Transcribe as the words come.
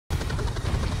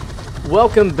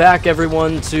Welcome back,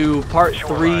 everyone, to part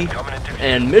 3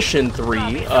 and mission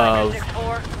 3 of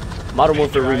Modern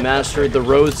Warfare Remastered, The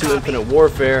Road to Infinite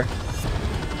Warfare.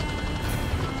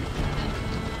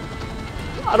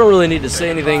 I don't really need to say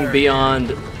anything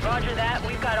beyond,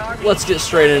 let's get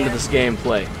straight into this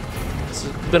gameplay. It's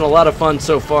been a lot of fun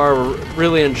so far. We're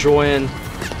really enjoying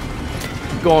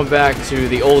going back to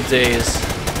the old days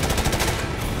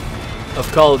of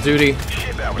Call of Duty,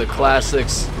 the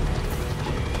classics.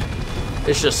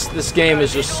 It's just, this game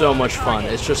is just so much fun.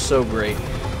 It's just so great.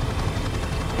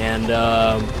 And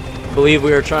I believe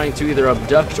we are trying to either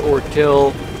abduct or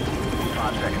kill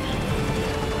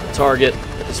a target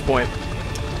at this point.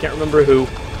 Can't remember who.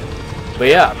 But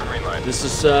yeah, this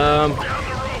is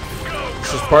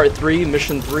part 3,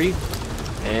 mission 3,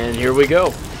 and here we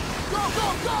go.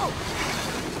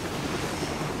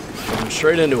 Going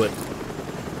straight into it.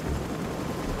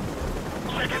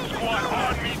 Second squad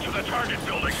on me to the target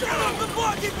building. Set up the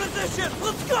blocking position!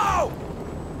 Let's go!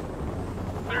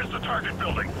 There's the target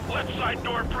building. Left side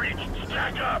door breach.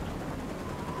 Stack up.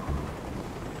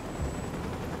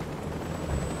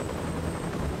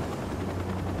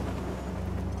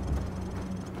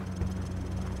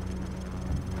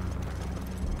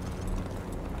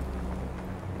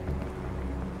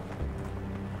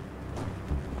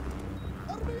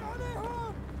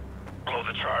 Blow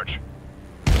the charge.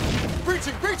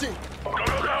 Breaching! Breaching! Go,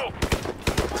 go, go!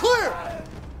 Clear!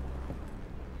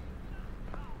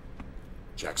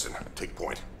 Jackson, take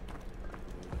point.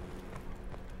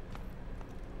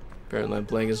 Apparently I'm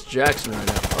playing as Jackson right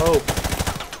now. Oh.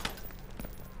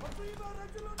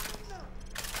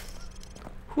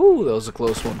 Whew, that was a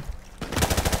close one.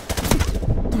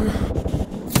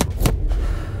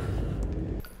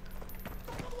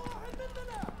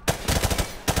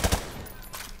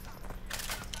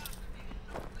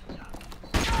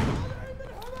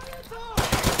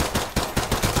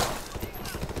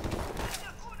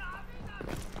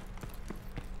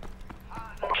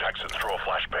 Jackson, throw a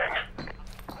flashbang.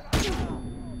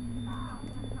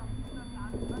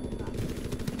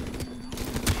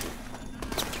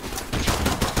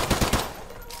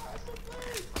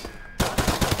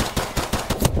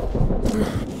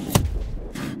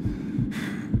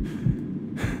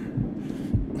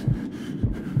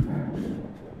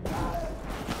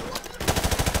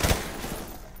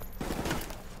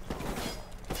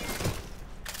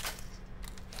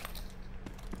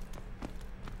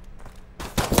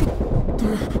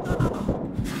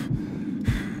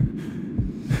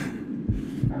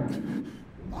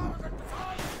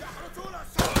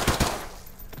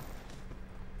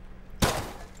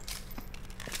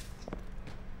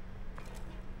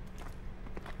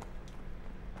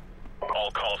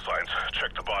 All call signs.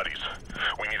 Check the bodies.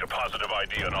 We need a positive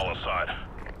ID on Al-Assad.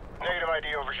 Negative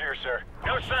ID over here, sir.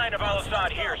 No sign of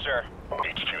Al-Assad here, sir.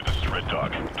 HQ, this is Red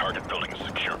Dog. Target building is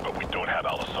secure, but we don't have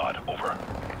Al-Assad. Over.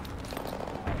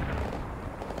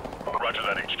 Roger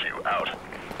that, HQ. Out.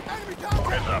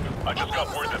 Heads up. I just got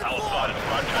word that Al-Assad is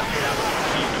broadcasting out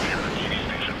near the TV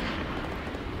station.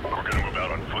 We're gonna move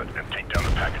out on foot and take down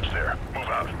the package there. Move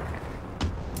out.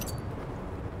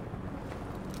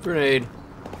 Grenade.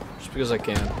 Just because I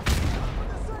can.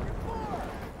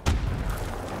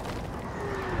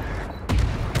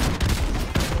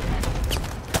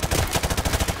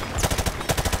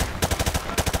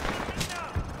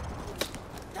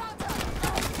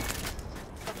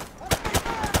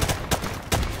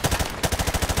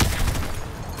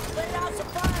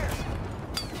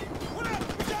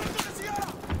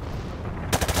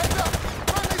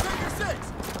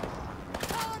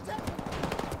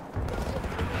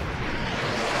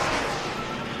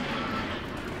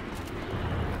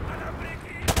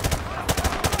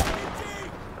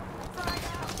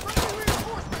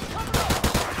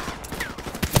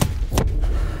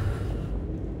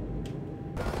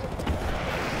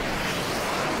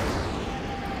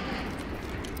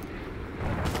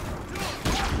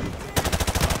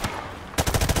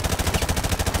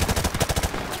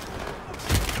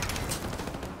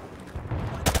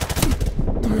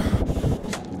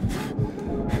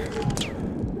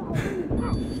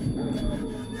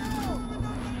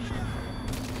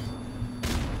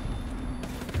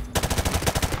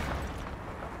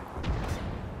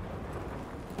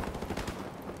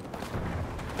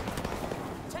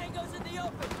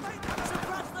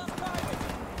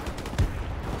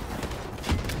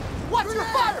 Watch your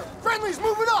fire! Friendly's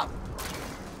moving up!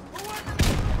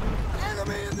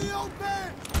 Enemy in the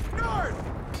open! North!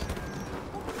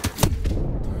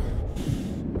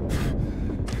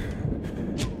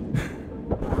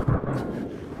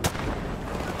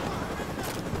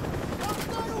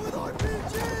 Hostile with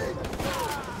RPG!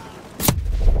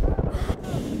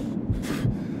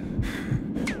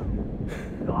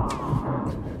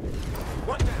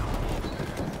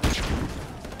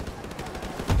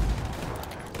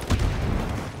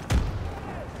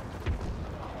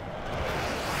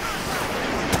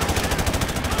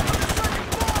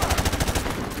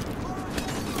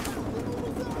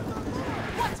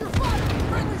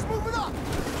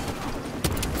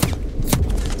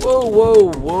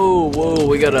 whoa, whoa, whoa.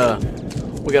 We got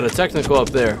a technical up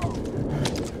there.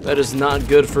 That is not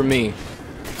good for me.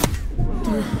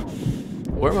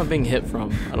 Where am I being hit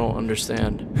from? I don't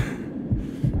understand.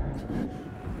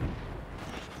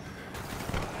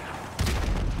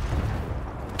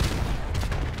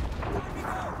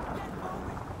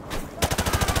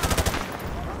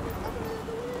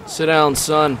 Sit down,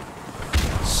 son.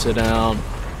 Sit down.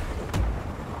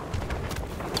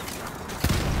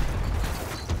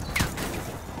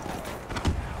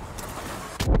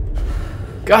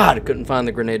 God, I couldn't find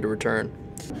the grenade to return.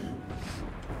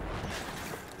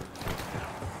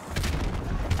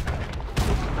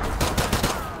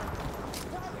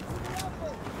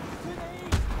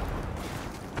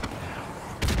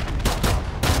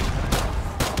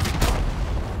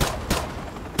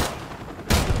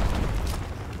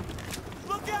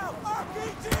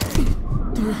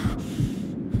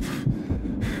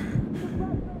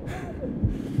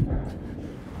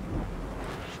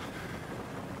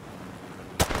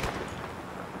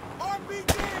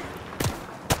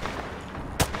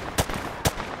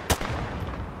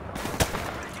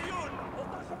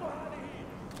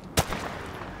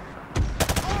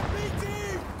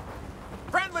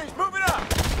 Friendly's moving up!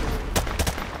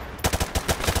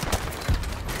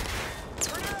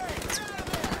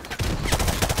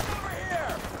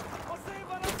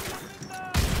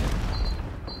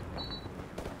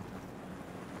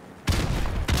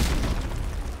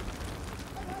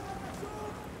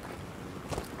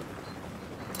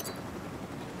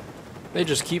 They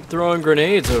just keep throwing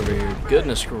grenades over here.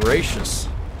 Goodness gracious.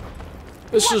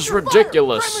 This is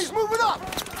ridiculous. Friendly's moving up!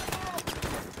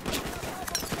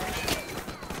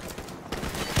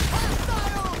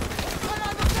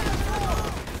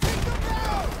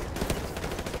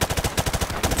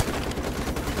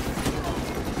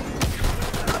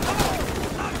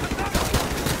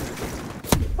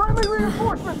 Friendly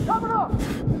reinforcements coming up!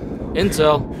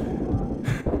 Intel.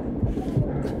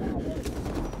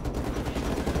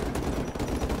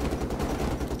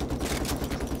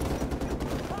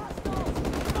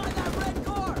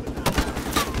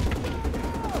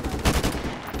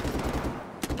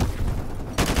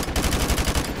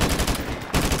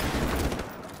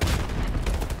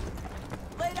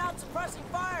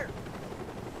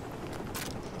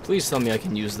 Please tell me I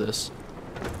can use this.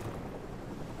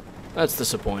 That's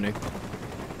disappointing.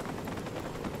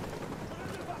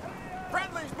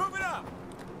 Friendly's moving up!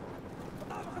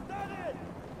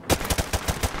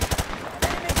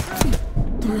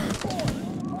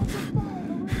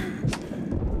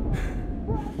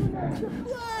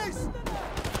 Please!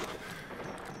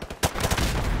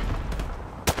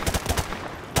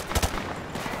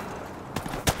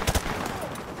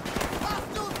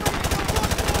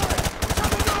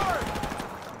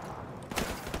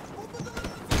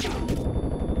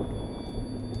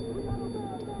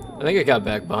 I think I got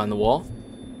back behind the wall.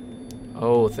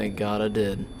 Oh, thank God I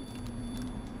did.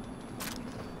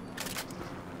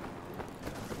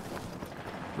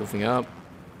 Moving up.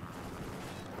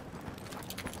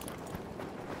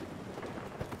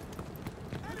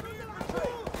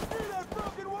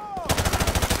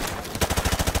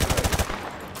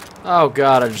 Oh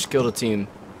God, I just killed a teammate.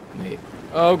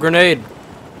 Oh, grenade.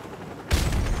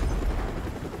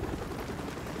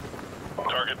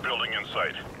 Target building in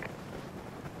sight.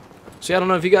 See, I don't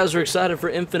know if you guys are excited for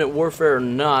Infinite Warfare or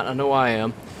not. I know I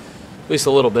am. At least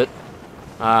a little bit.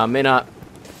 May not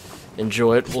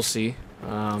enjoy it. We'll see.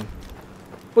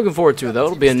 Looking forward to it, though.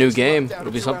 It'll be a new game.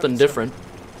 It'll be something different.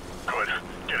 Good.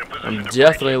 Get in position I'm to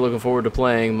definitely looking forward to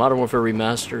playing Modern Warfare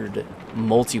Remastered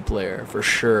multiplayer, for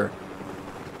sure.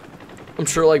 I'm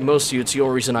sure, like most of you, it's the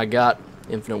only reason I got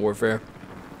Infinite Warfare.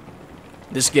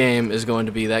 This game is going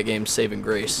to be that game's saving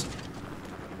grace.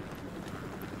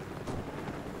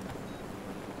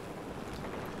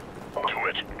 Do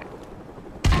it.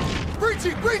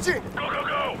 Breaching! Breaching! Go, go,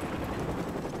 go!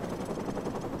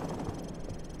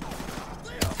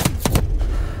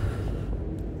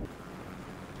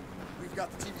 We've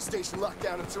got the TV station locked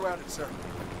down and surrounded, sir.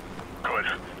 Good.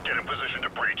 Get in position to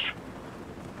breach.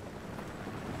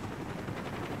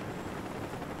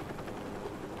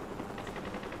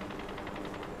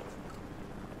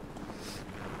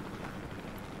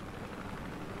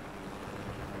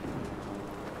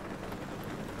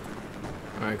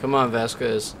 Alright, come on,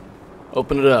 Vasquez.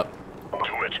 Open it up.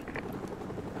 Do it.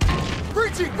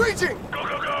 Breaching! Breaching! Go,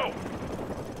 go, go!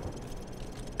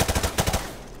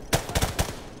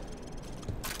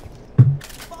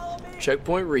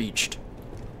 Checkpoint reached.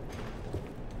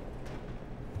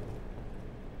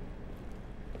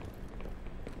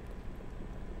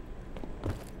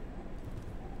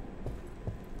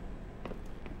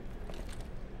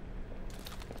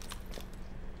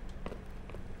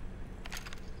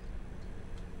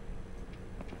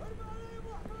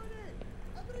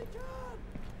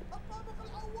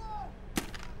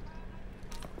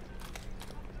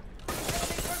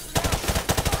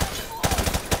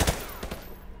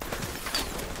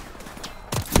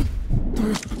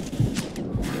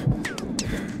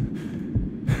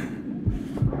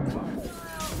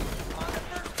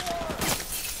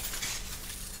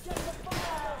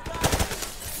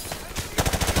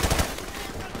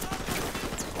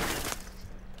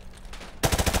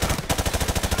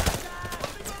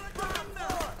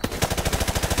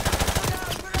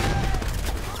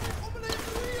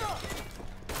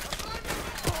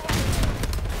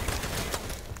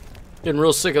 Getting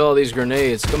real sick of all these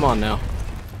grenades. Come on now.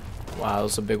 Wow, that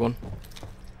was a big one.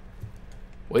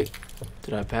 Wait,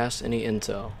 did I pass any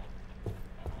intel?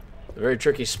 A very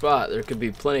tricky spot. There could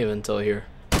be plenty of intel here.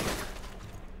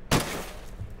 But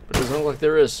it doesn't look like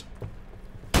there is.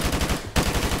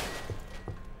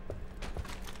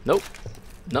 Nope.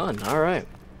 None. Alright.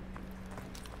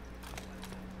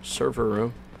 Server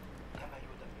room.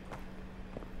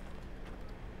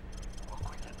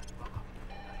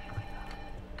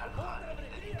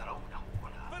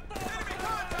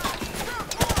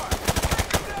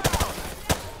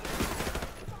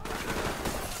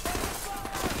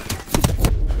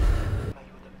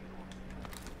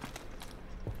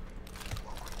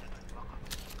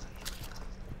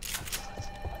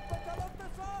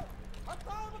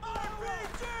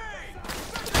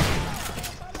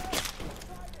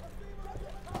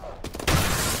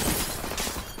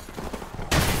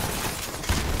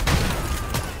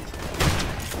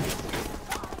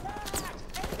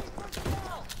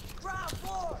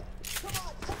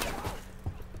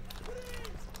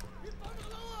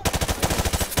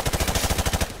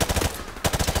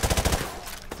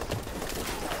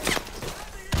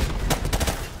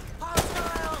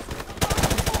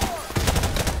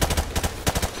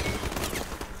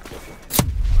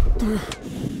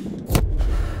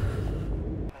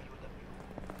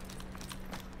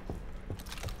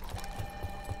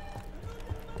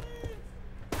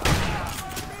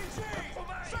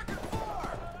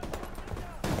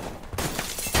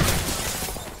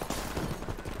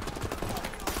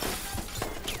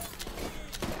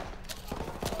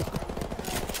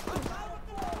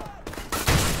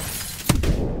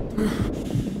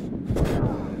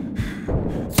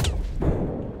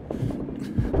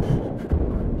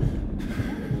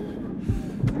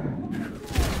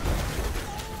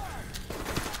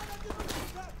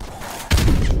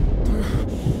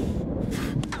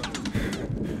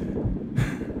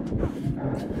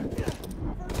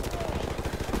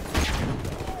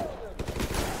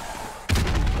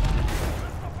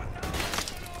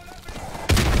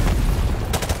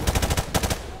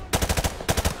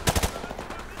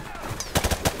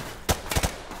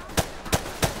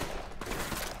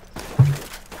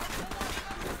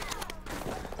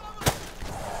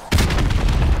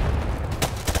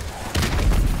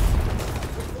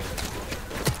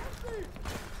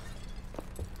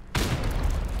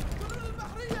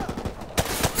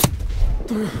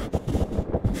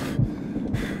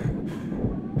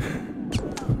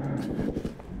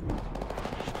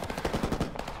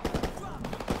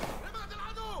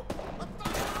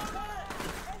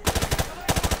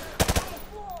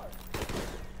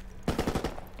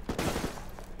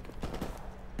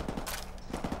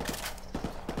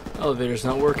 Elevator's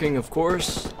not working, of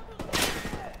course.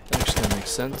 That actually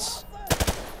makes sense.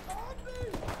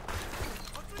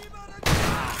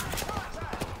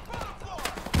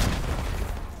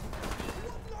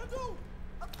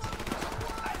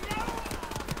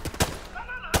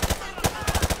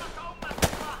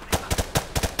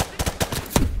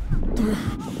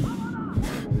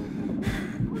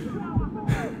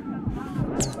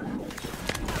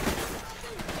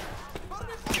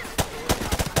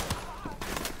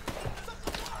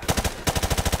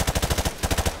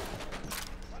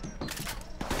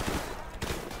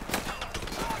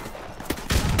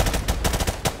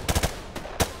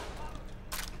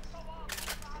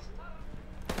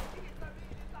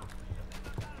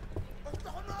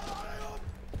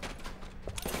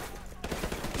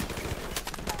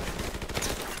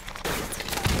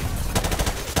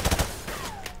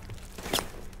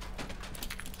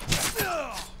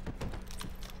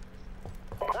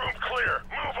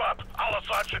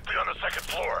 Should be on the second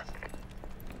floor.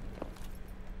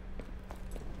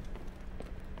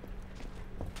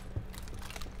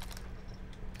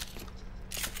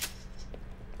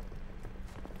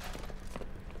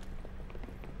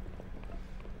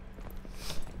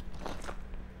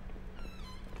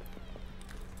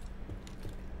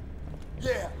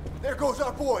 Yeah, there goes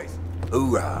our boys.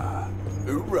 Hoorah!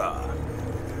 Hoorah!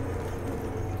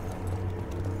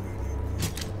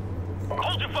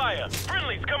 Hold your fire!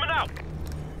 Friendly's coming out!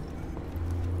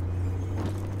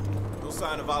 No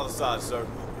sign of Al-Assad, sir.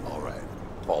 All right.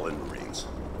 Fall in, Marines.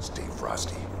 Stay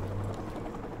frosty.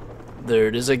 There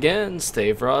it is again.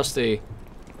 Stay frosty.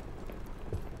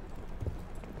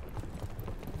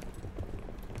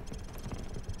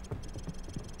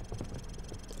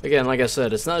 Again, like I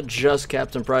said, it's not just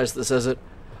Captain Price that says it,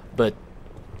 but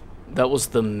that was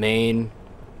the main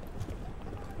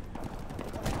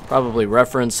probably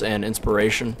reference and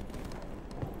inspiration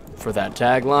for that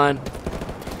tagline.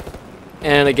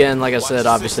 And again, like I said,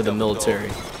 obviously the military.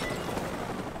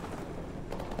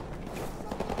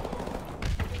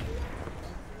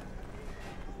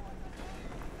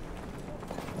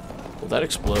 Will that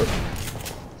explode?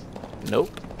 Nope.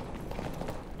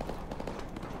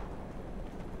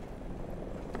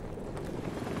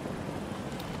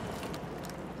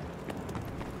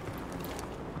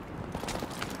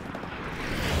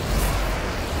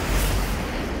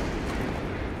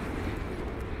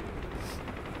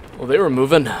 Well, they were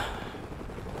moving.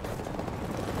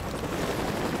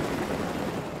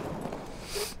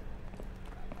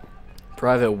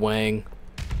 Private Wang.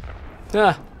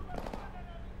 Ah.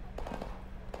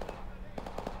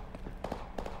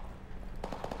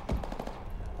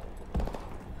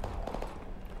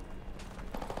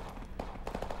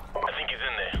 I think he's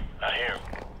in there. I hear him.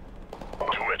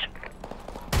 Do it.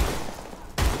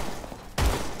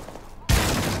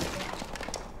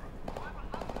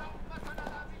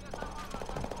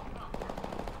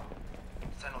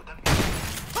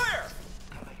 Clear!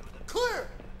 Clear!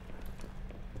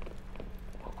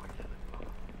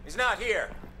 He's not here.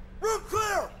 Room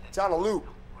clear! It's on a loop.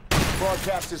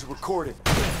 Broadcast is recorded.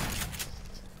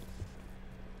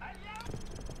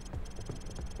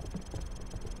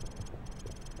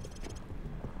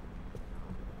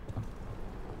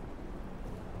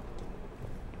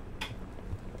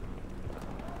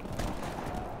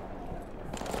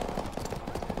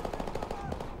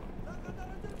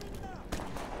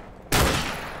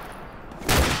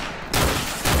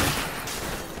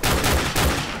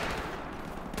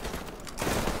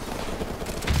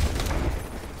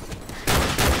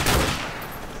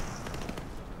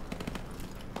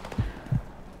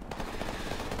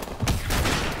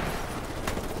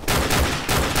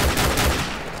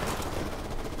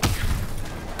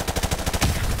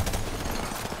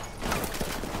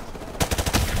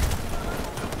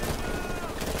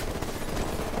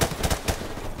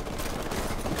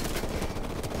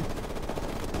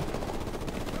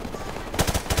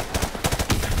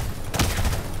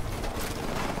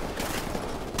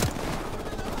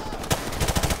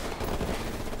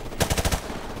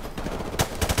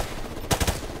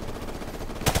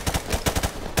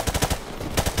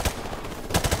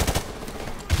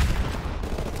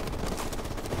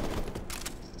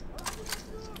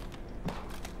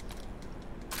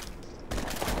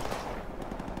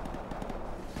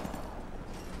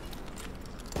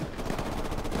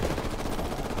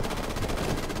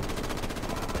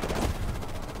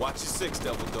 Watch your six,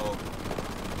 Devil Dog.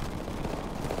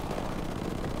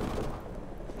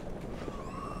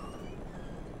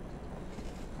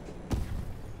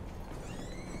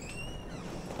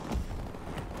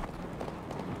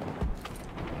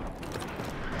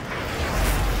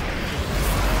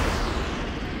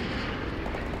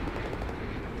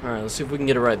 Alright, let's see if we can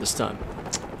get it right this time.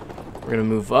 We're gonna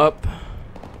move up.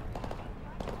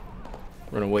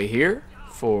 We're gonna wait here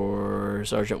for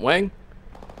Sergeant Wang.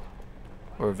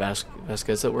 Or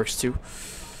Vasquez, that works too.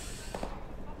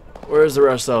 Where's the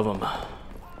rest of them?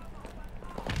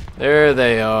 There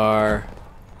they are.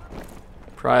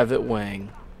 Private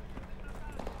Wang.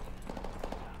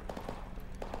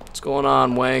 What's going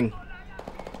on, Wang?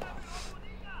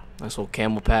 Nice little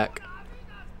camel pack.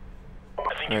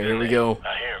 Alright, here we go.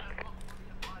 I hear him.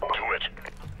 Do it.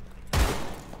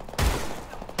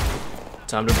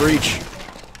 Time to breach.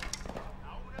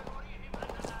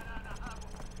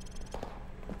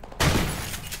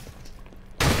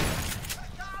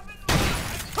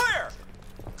 Clear!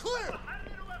 Clear!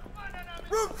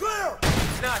 Room clear!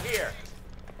 He's not here.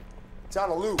 It's on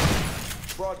a loop.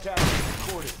 Broadcast is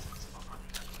recorded.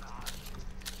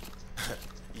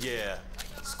 Yeah.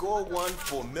 Score one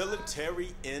for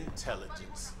military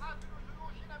intelligence.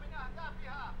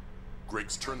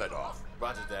 Griggs, turn that off.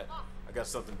 Roger that. I got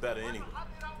something better anyway.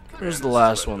 Here's the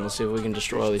last one. Let's see if we can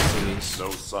destroy all these TVs. No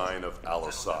sign of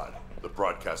Al-Assad. The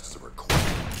broadcast is a recording.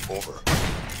 Over.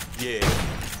 Yeah.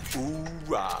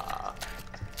 Hoorah.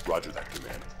 Roger that,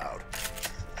 command. Out.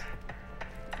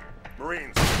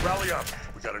 Marines, rally up.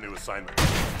 We got a new assignment.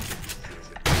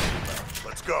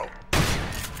 Let's go.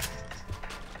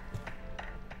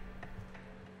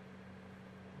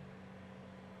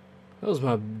 That was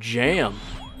my jam.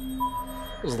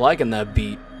 I was liking that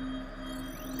beat.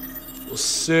 It was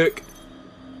sick.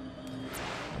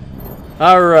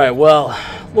 Alright, well,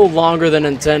 little longer than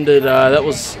intended. That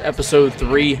was episode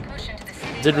 3.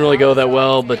 Didn't really go that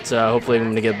well, but hopefully I'm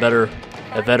going to get better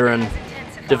at veteran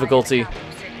difficulty.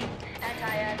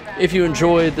 If you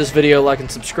enjoyed this video, like and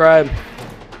subscribe.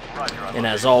 And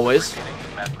as always,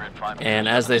 and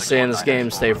as they say in this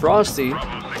game, stay frosty.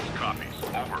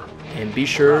 And be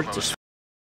sure to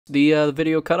the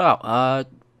video cut out.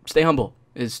 Stay humble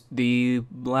is the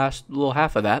last little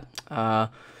half of that.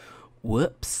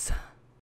 Whoops.